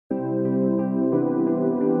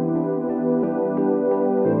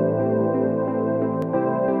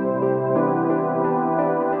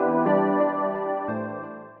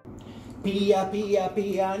Piano,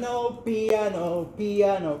 piano,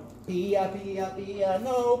 piano,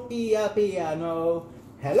 piano, piano.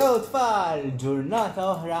 Hello tfal, ġurnata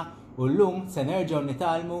oħra u llum se nerġgħu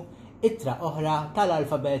nitalmu ittra oħra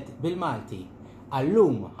tal-alfabet bil-Malti.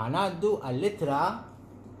 Allum ħanaddu għall-ittra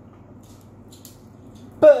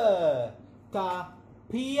P ta'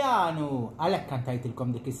 piano. Għalhekk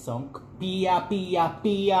kantajtilkom dik is-song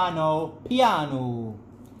piano, piano.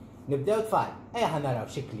 Nibdew tfal, ħanaraw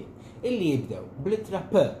xi kliem illi jibdew bl-ittra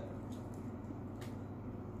P.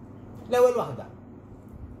 L-ewwel waħda.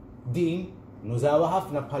 Din nużawha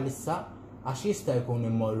ħafna bħalissa għax jista' jkun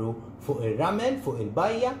immorru fuq ir-ramel, fuq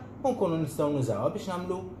il-bajja u nkunu nistgħu nużawha biex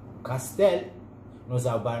nagħmlu kastell,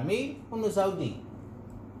 nużaw barmil u nużaw din.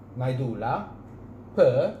 Ngħidula P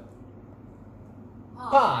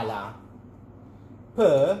pala.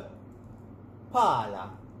 P pala.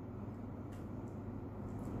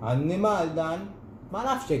 Annimal dan, ma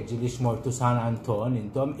nafx hekk ġili xmortu San Anton,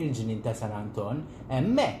 intom il-ġnien ta' San Anton,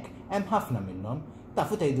 hemmhekk hemm ħafna minnhom,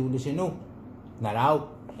 tafu tgħiduli x'inhu? Naraw,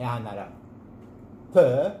 naraw. P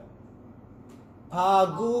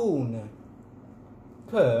pagun.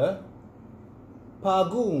 P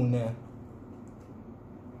pagun.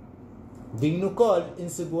 Din ukoll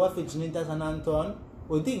insibuha fil-ġnien ta' San Anton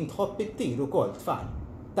u din tħobb it-tir ukoll tfal.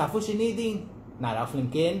 Tafu x'inhi din? Naraw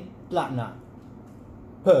flimkien, tlaqna.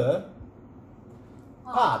 P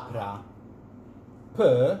papra. P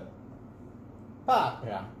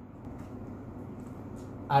papra.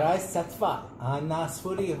 Ara issa tfal, għandna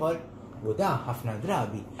asfur ieħor u da ħafna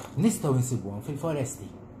drabi nistgħu nsibuhom fil-foresti.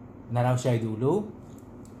 Naraw x'għidulu?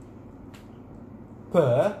 P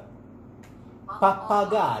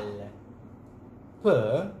pappagall. P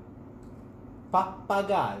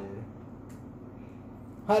pappagall.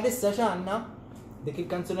 Ħarissa x'għandna? Dik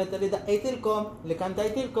il-kanzunetta li daqqejtilkom, li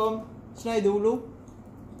kantajtilkom, x'ngħidulu?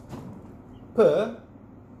 P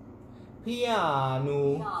piano.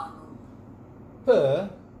 P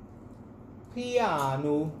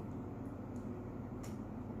piano.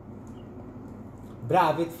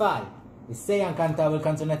 Bravi tfal, issejja nkantaw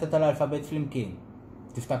il-kanzunetta tal-alfabet flimkien.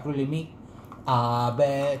 Tiftakru li mi? A, B,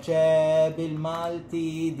 C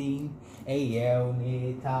bil-Malti din, ejjew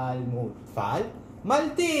nitalmu tfal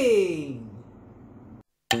Maltin!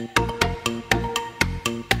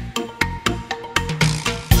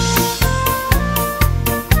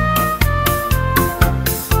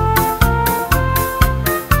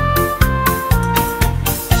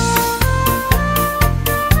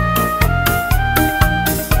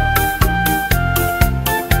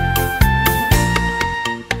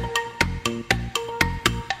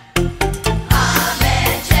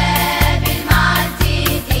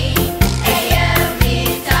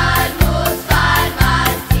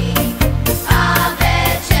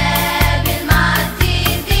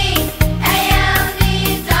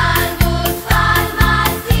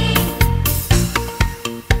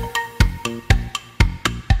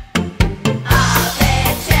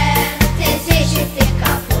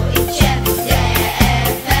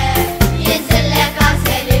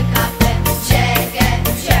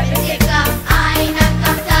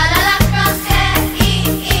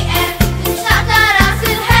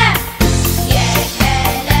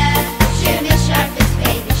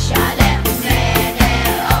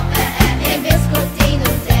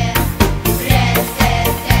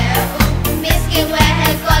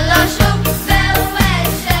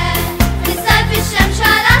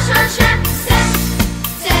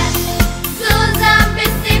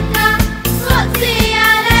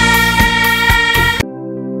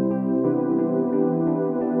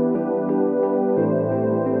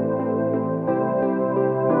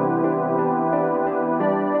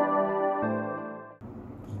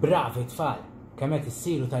 Bravi tfal, kemm qed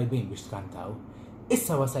issiru tajbin biex tkantaw.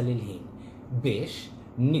 Issa wasal il-ħin biex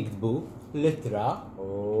nikdbu l-ittra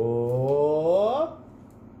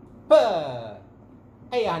P.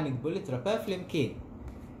 Ejja nikdbu l-ittra P flimkien.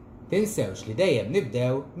 Tinsewx li dejjem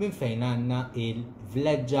nibdew minn fejn għandna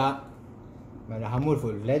il-vleġġa. Mela ħammur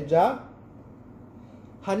fuq il-vleġġa.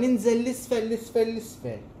 Ħaninżel l-isfel, l-isfel,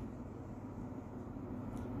 l-isfel.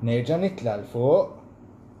 Nerġa' nitla' l fuq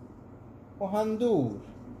u ħandur.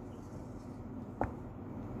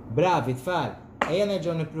 Bravi tfal, ejja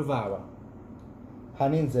nerġgħu nippruvawha.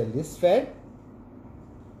 Ħaninżel l-isfel,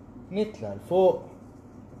 nitla' l fuq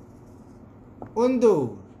u ndur.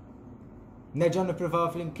 Nerġgħu nippruvawha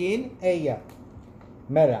flimkien, ejja.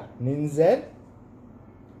 Mela ninżel,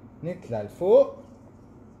 nitla' l fuq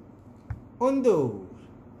u ndur.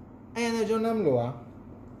 Ejja nerġgħu nagħmluha.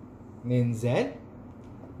 Ninżel,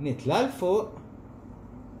 nitla' l fuq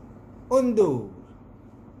u ndur.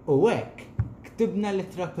 U hekk ktibna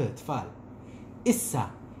l-ittra P tfal. Issa,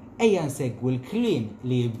 ejja nsegwu l-kliem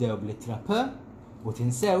li jibdew bl-ittra P u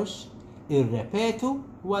tinsewx irrepetu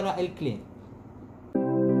wara l-kliem.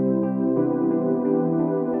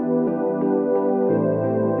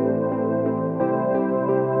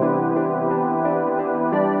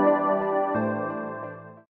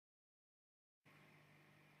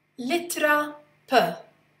 Littra P.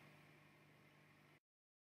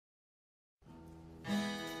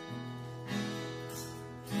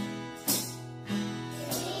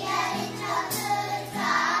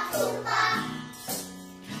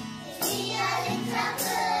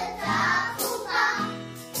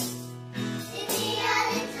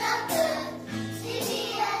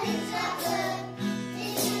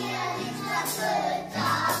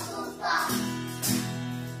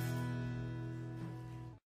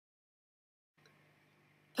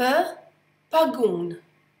 P pagun.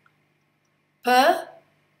 P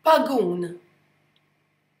pagun.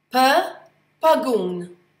 P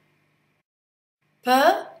pagun. P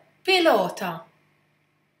pilota.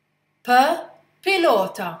 P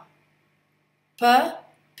pilota. P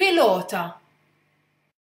pilota.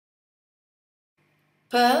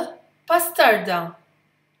 P pastarda.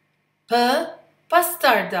 P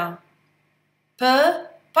pastarda. P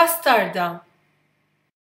pastarda.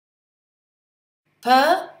 P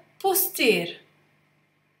pustir.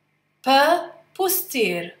 P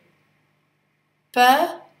pustir. P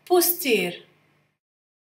pustir.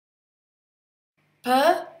 P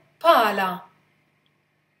pala.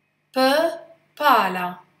 P pala.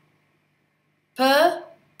 P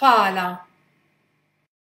pala.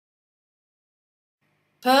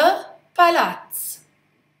 P palazz.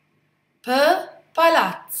 P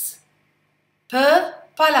palazz. P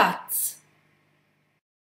palazz.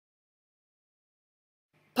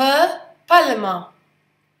 P palma.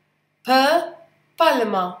 P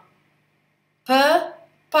palma. P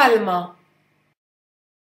palma.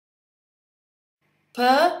 P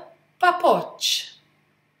papoc.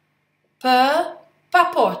 P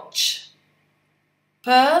papoc. P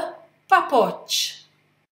papoc.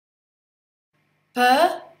 P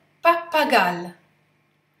pappagal.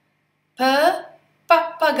 P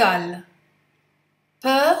pappagal. P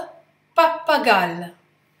pappagal.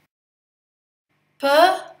 P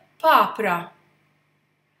papra.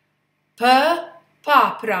 P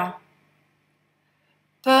papra.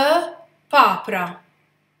 P papra.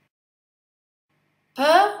 P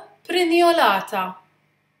prignolata.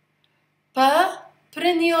 P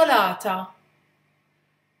prignolata.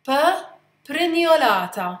 P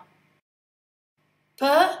prignolata. P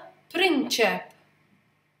princip.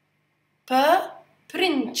 P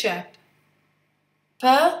princip. P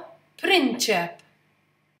princip.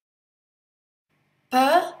 P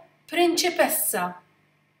principessa.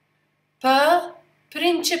 P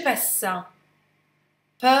principessa.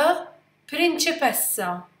 P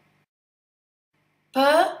principessa. P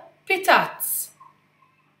pitaz.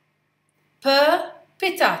 P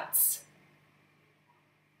pitaz.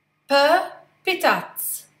 P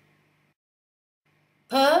pitaz.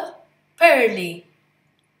 P perli.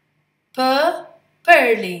 P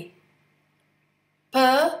perli. P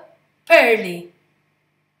perli.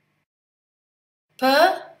 P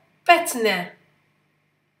petne.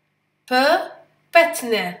 P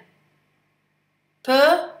petne. P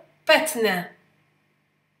petne.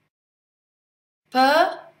 P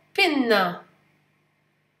pinna.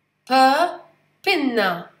 P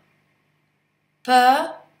pinna. P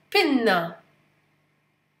pinna.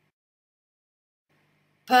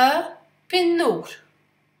 P pinnur.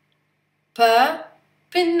 P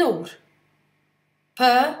pinnur. P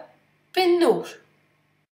pinnur.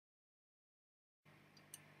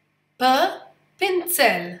 P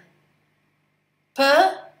pincel. P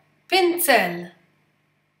pincel.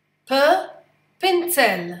 P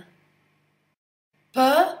pincel. P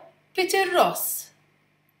pitirros.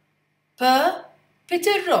 P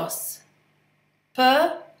pitirros. P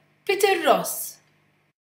pitirros.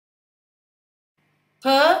 P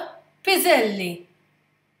piselli.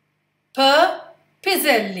 P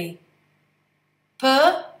piselli. P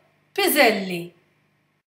piselli.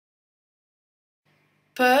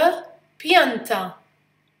 P pianta.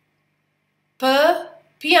 P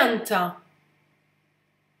pianta.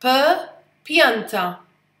 P pianta.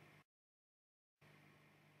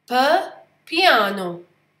 P piano.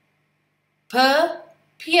 P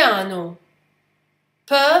piano.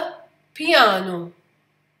 P piano.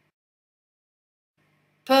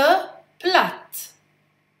 P platt.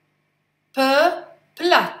 P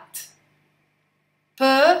platt. P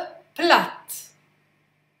platt.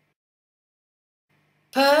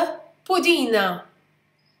 P pudina.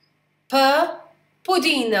 P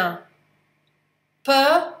pudina. P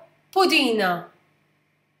pudina.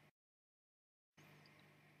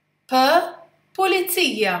 P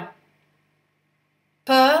pulizija.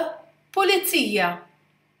 P pulizija.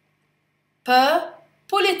 P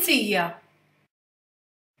pulizija.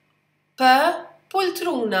 P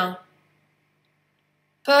poltruna.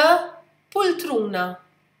 P poltruna.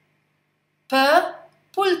 P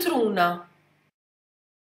poltruna.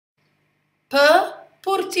 P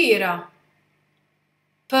portiera.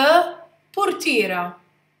 P portiera.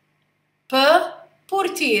 P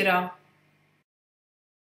portiera.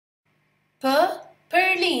 P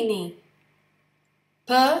perlini.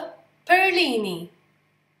 P perlini.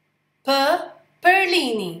 P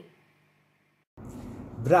perlini.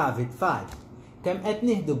 Bravi tfal! Kemm qed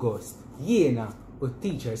nieħdu gost jiena u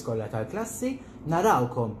t-teachers kollha tal-klassi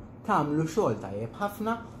narawkom tagħmlu xogħol tajjeb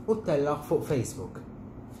ħafna u ttellgħu fuq Facebook.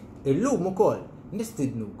 Illum ukoll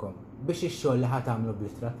nistidnukom biex ix-xogħol li ħatamlu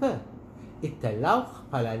bl-ittra P ittellgħuh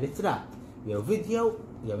bħala ritratt jew video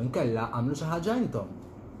jew inkella għamlu xi ħaġa intom.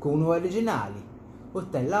 Kunu oriġinali u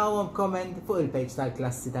ttellgħuhom comment fuq il-page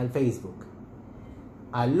tal-klassi tal-Facebook.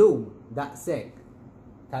 Allum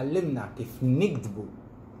daqshekk tallimna kif nikdbu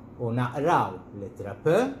u naqraw l-ittra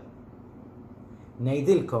P.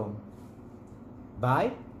 Ngħidilkom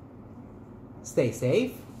bye, stay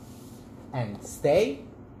safe and stay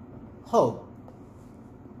home.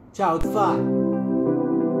 Ciao tfal!